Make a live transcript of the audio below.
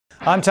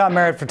I'm Tom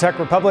Merritt for Tech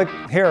Republic.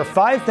 Here are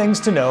 5 things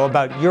to know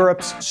about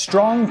Europe's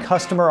strong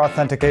customer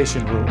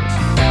authentication rules.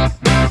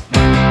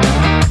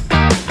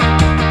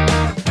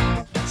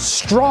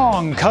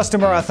 Strong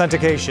customer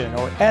authentication,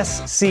 or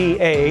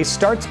SCA,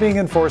 starts being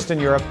enforced in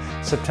Europe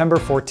September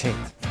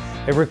 14th.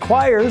 It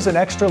requires an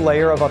extra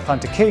layer of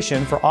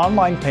authentication for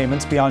online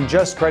payments beyond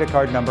just credit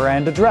card number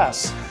and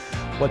address.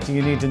 What do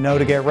you need to know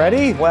to get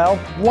ready? Well,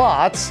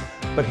 lots,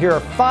 but here are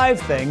 5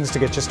 things to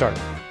get you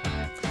started.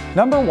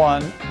 Number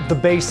 1, the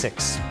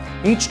basics.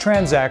 Each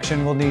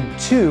transaction will need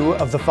 2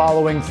 of the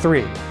following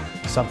 3.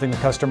 Something the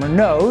customer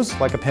knows,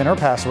 like a PIN or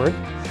password,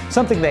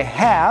 something they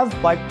have,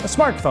 like a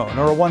smartphone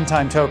or a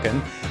one-time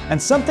token,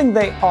 and something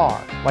they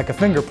are, like a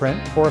fingerprint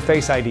or a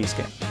Face ID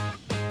scan.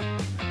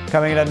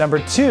 Coming in at number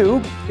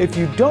 2, if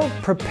you don't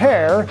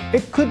prepare,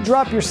 it could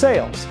drop your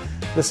sales.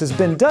 This has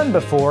been done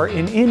before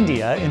in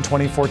India in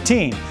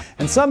 2014,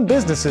 and some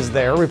businesses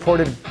there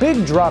reported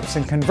big drops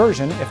in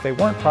conversion if they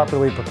weren't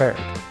properly prepared.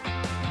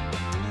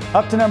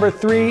 Up to number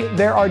 3,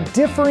 there are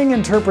differing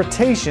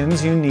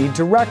interpretations you need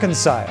to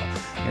reconcile.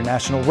 Your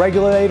national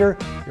regulator,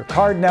 your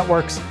card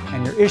networks,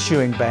 and your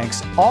issuing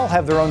banks all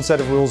have their own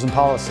set of rules and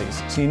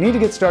policies, so you need to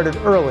get started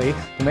early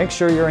to make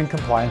sure you're in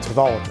compliance with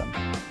all of them.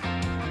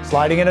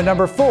 Sliding into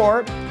number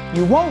 4,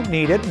 you won't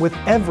need it with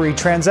every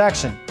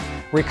transaction.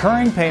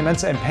 Recurring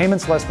payments and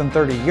payments less than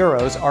 30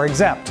 euros are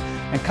exempt,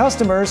 and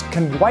customers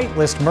can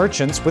whitelist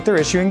merchants with their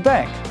issuing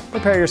bank.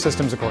 Prepare your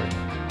systems accordingly.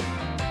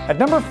 At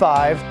number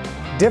 5,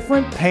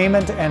 different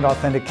payment and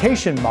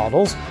authentication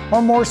models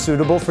are more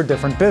suitable for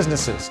different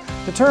businesses.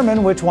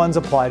 Determine which ones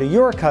apply to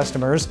your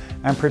customers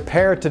and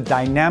prepare to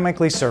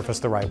dynamically surface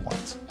the right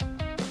ones.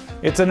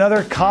 It's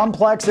another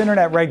complex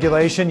internet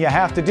regulation you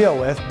have to deal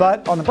with,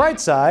 but on the bright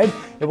side,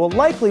 it will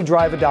likely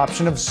drive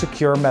adoption of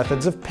secure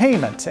methods of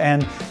payment,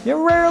 and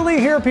you rarely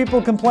hear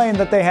people complain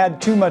that they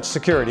had too much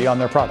security on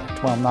their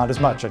product. Well, not as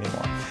much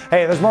anymore.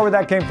 Hey, there's more where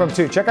that came from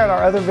too. Check out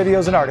our other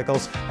videos and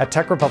articles at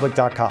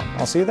techrepublic.com.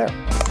 I'll see you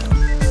there.